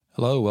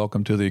Hello,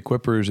 welcome to the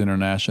Equippers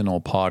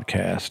International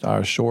podcast,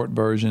 our short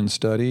version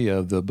study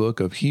of the book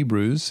of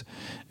Hebrews.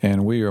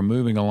 And we are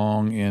moving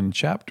along in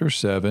chapter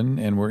 7,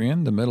 and we're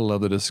in the middle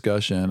of the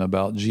discussion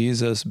about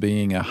Jesus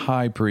being a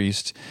high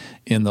priest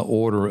in the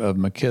order of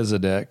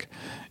Melchizedek.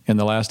 In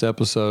the last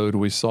episode,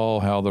 we saw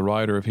how the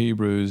writer of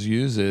Hebrews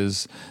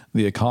uses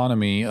the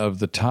economy of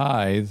the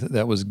tithe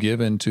that was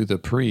given to the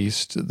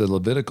priest, the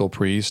Levitical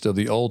priest of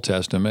the Old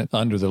Testament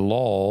under the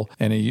law,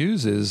 and he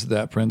uses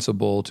that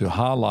principle to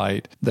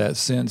highlight that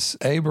since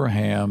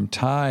Abraham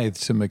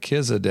tithed to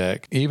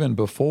Melchizedek even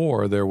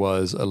before there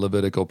was a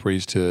Levitical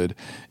priesthood,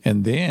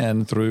 and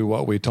then through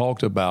what we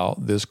talked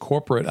about, this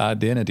corporate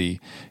identity,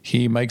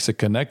 he makes a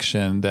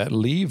connection that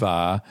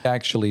Levi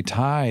actually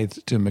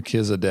tithed to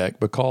Melchizedek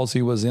because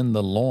he was in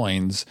the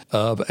loins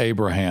of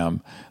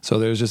Abraham. So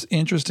there's this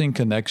interesting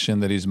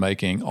connection that he's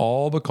making,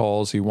 all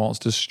because he wants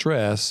to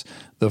stress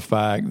the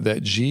fact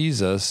that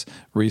Jesus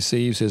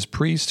receives his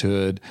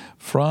priesthood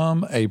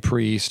from a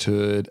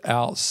priesthood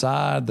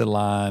outside the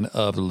line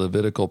of the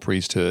Levitical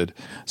priesthood.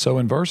 So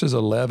in verses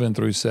 11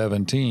 through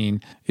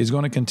 17, he's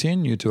going to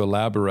continue to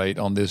elaborate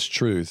on this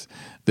truth.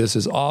 This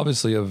is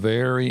obviously a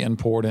very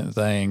important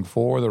thing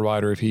for the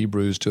writer of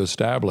Hebrews to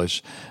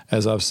establish.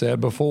 As I've said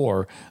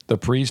before, the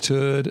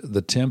priesthood,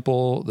 the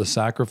temple, the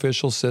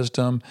sacrificial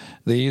system,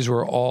 these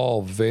were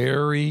all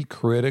very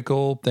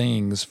critical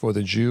things for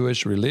the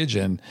Jewish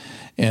religion.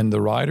 And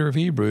the writer of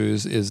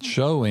Hebrews is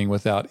showing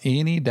without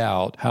any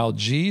doubt how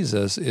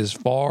Jesus is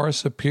far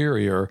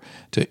superior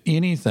to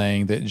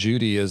anything that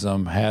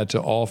Judaism had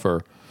to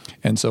offer.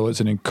 And so it's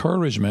an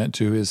encouragement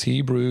to his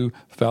Hebrew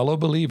fellow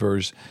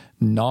believers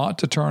not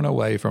to turn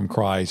away from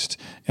Christ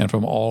and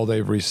from all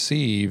they've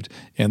received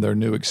in their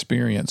new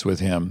experience with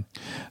him.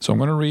 So I'm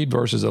going to read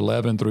verses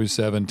 11 through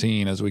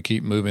 17 as we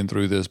keep moving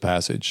through this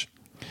passage.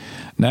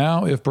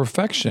 Now, if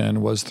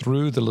perfection was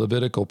through the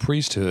Levitical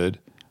priesthood,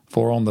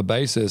 for on the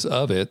basis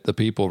of it the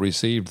people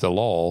received the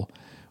law,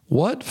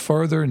 what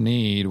further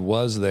need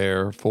was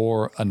there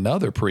for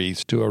another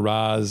priest to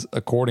arise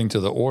according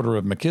to the order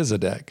of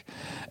Melchizedek,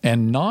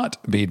 and not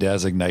be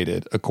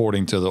designated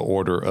according to the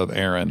order of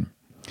Aaron?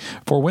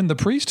 For when the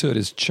priesthood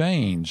is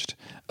changed,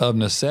 of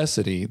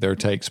necessity there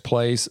takes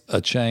place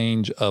a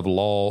change of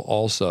law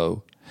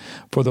also.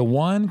 For the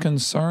one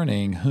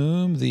concerning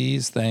whom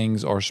these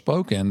things are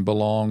spoken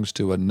belongs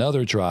to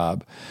another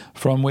tribe,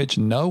 from which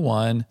no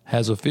one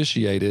has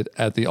officiated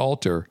at the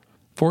altar.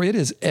 For it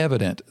is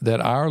evident that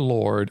our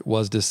Lord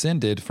was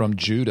descended from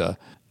Judah,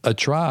 a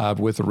tribe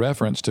with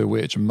reference to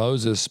which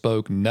Moses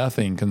spoke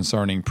nothing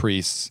concerning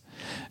priests.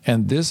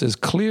 And this is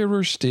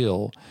clearer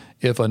still,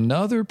 if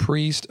another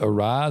priest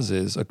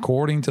arises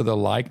according to the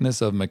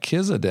likeness of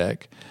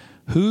Melchizedek,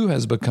 who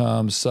has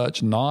become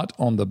such not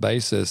on the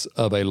basis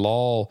of a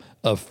law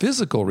of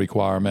physical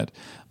requirement,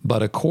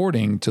 but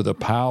according to the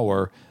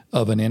power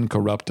of an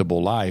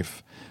incorruptible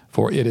life.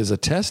 For it is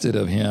attested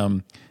of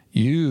him,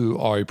 you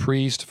are a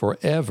priest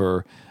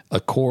forever,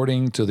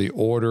 according to the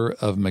order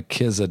of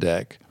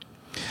Melchizedek.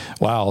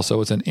 Wow, so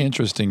it's an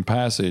interesting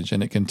passage,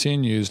 and it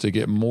continues to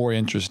get more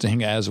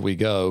interesting as we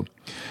go.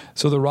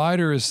 So the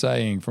writer is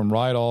saying from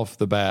right off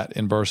the bat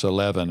in verse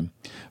 11,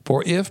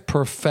 for if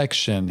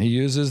perfection, he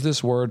uses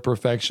this word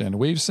perfection.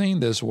 We've seen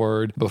this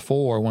word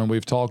before when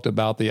we've talked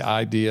about the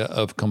idea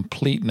of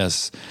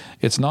completeness.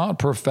 It's not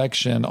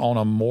perfection on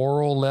a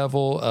moral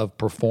level of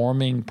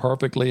performing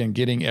perfectly and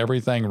getting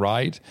everything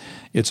right.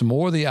 It's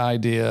more the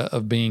idea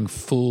of being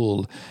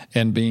full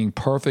and being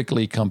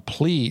perfectly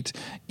complete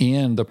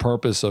in the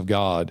purpose of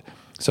God.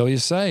 So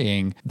he's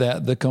saying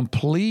that the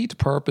complete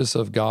purpose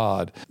of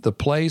God, the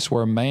place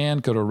where man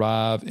could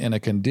arrive in a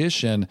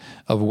condition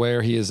of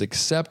where he is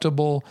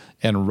acceptable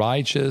and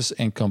righteous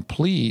and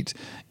complete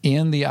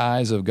in the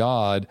eyes of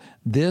God,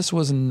 this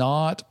was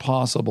not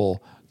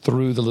possible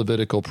through the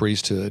Levitical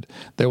priesthood.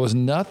 There was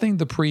nothing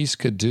the priest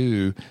could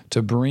do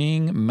to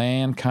bring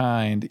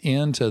mankind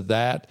into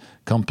that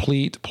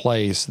complete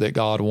place that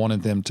God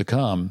wanted them to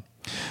come.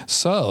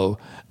 So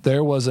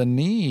there was a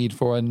need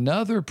for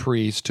another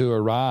priest to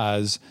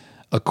arise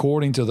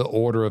according to the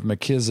order of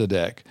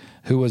Melchizedek,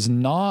 who was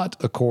not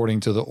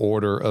according to the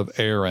order of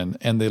Aaron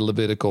and the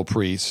Levitical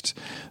priests.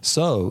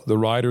 So the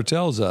writer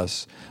tells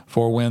us,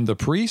 for when the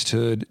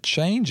priesthood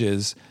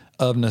changes,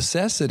 of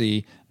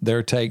necessity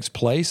there takes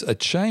place a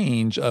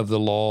change of the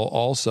law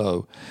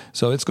also.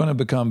 So it's going to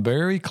become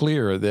very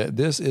clear that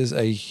this is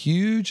a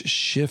huge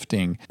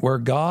shifting where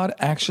God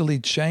actually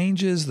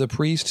changes the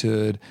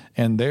priesthood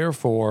and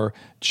therefore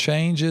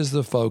changes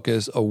the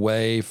focus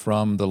away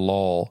from the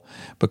law,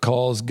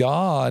 because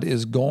God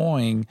is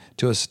going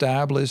to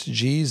establish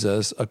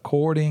Jesus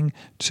according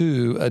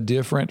to a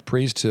different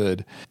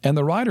priesthood. And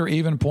the writer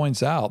even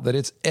points out that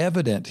it's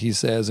evident, he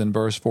says in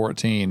verse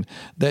 14,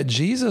 that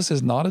Jesus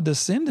is not a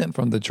descendant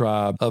from the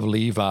tribe of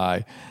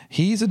Levi.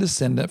 He's a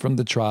descendant from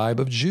the tribe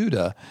of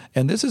Judah.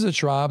 And this is a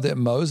tribe that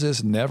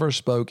Moses never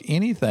spoke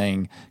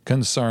anything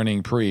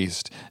concerning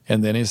priests.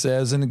 And then he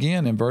says, and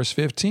again in verse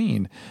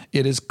 15,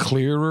 it is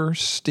clearer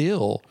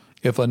still,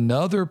 If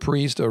another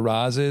priest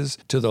arises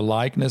to the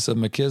likeness of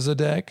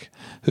Melchizedek,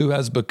 who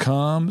has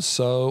become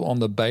so on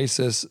the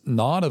basis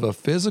not of a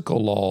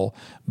physical law,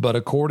 but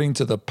according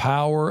to the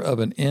power of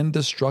an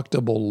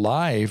indestructible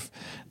life,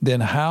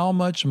 then how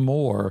much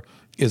more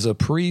is a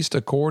priest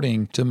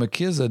according to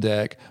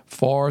Melchizedek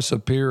far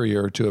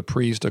superior to a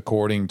priest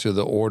according to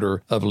the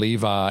order of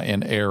Levi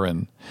and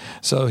Aaron.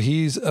 So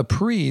he's a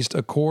priest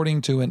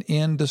according to an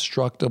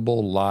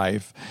indestructible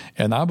life.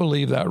 And I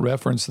believe that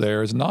reference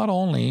there is not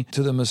only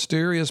to the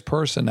mysterious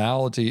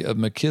personality of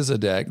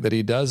Melchizedek, that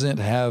he doesn't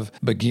have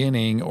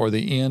beginning or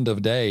the end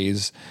of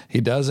days. He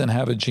doesn't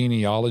have a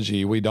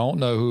genealogy. We don't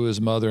know who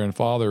his mother and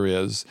father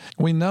is.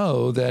 We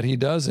know that he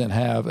doesn't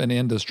have an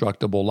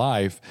indestructible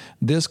life.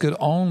 This could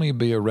only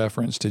be a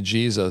reference to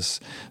Jesus.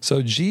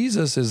 So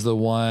Jesus is the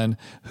one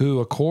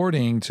who,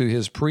 according to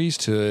his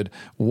priesthood,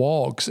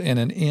 walks in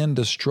an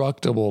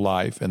indestructible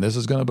life. And this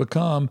is going to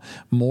become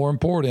more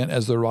important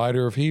as the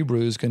writer of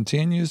Hebrews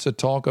continues to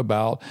talk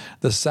about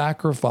the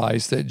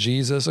sacrifice that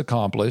Jesus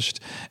accomplished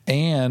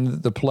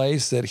and the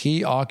place that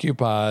he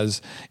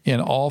occupies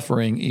in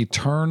offering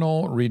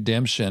eternal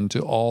redemption to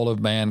all of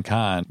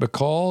mankind.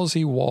 Because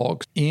he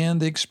walks in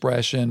the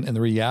expression and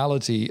the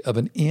reality of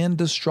an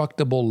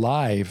indestructible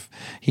life,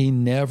 he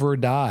never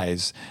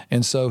dies.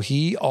 And so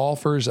he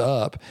offers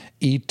up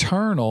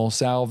eternal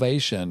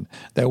salvation,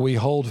 that we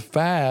hold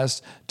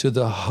fast to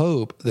the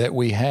hope that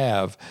we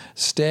have,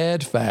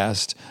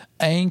 steadfast,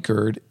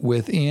 anchored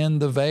within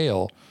the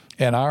veil.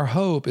 And our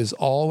hope is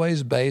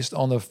always based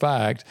on the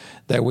fact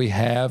that we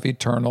have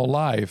eternal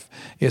life.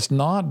 It's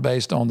not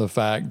based on the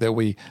fact that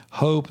we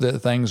hope that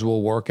things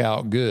will work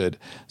out good.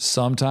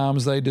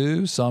 Sometimes they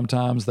do,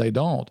 sometimes they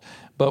don't.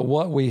 But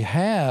what we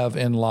have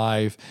in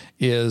life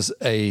is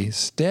a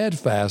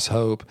steadfast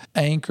hope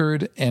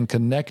anchored and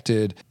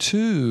connected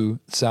to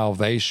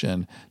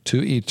salvation,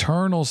 to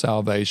eternal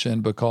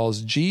salvation,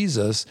 because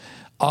Jesus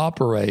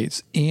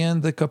operates in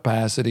the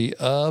capacity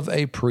of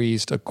a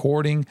priest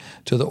according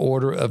to the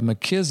order of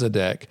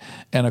Melchizedek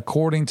and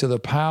according to the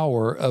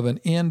power of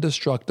an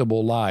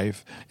indestructible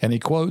life. And he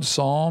quotes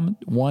Psalm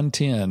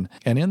 110.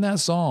 And in that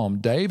psalm,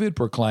 David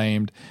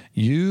proclaimed,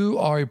 "You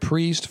are a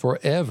priest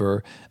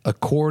forever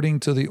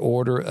according to the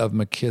order of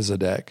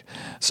Melchizedek."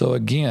 So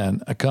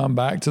again, I come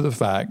back to the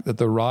fact that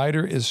the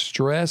writer is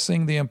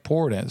stressing the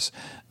importance.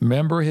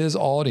 Remember, his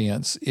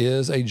audience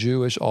is a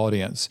Jewish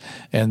audience,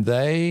 and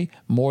they,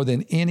 more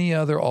than any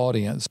other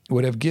audience,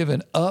 would have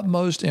given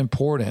utmost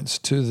importance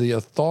to the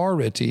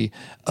authority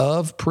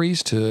of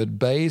priesthood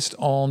based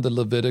on the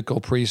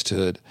Levitical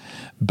priesthood,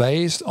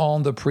 based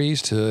on the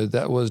priesthood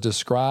that was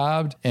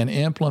described and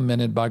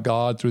implemented by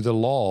God through the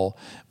law.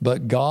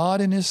 But God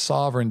in his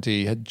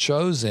sovereignty had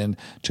chosen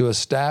to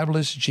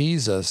establish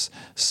Jesus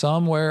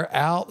somewhere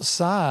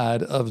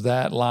outside of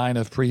that line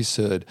of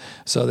priesthood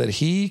so that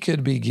he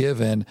could be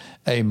given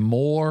a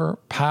more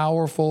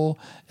powerful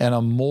and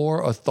a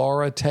more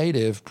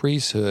authoritative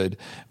priesthood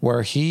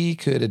where he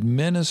could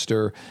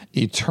administer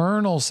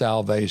eternal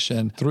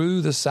salvation through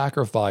the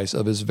sacrifice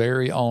of his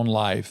very own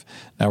life.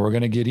 Now, we're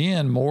going to get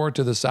in more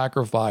to the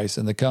sacrifice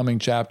in the coming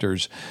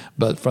chapters,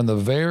 but from the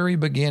very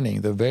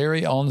beginning, the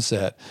very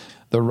onset,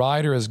 the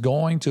writer is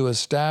going to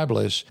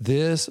establish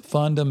this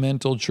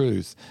fundamental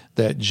truth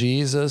that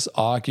Jesus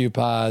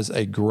occupies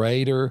a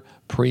greater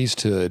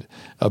priesthood,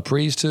 a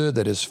priesthood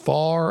that is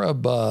far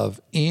above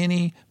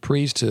any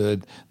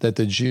priesthood that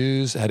the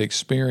Jews had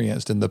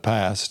experienced in the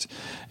past.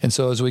 And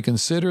so as we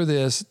consider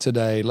this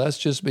today, let's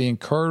just be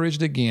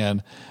encouraged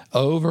again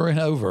over and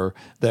over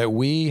that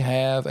we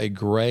have a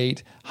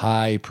great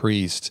high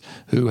priest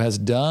who has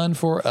done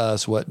for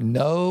us what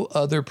no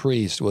other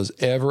priest was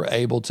ever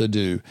able to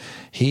do.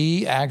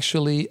 He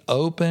actually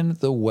opened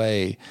the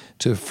way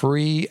to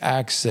free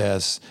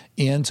access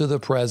into the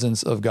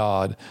presence of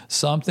God,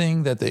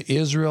 something that the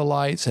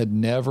Israelites had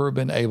never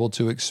been able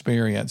to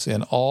experience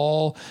in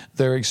all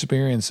their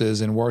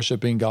experiences in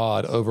worshiping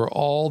God over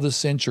all the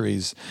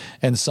centuries,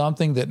 and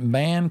something that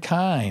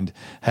mankind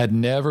had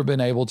never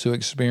been able to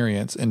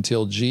experience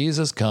until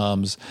Jesus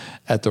comes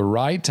at the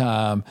right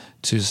time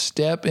to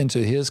step into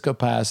his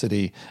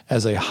capacity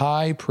as a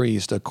high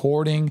priest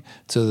according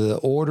to the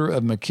order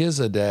of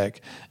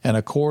Melchizedek and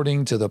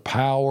according to the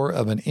power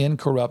of an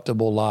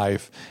incorruptible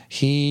life.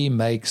 He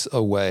makes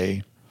a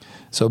way.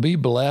 So be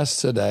blessed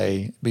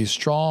today, be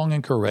strong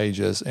and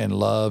courageous, and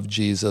love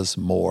Jesus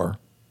more.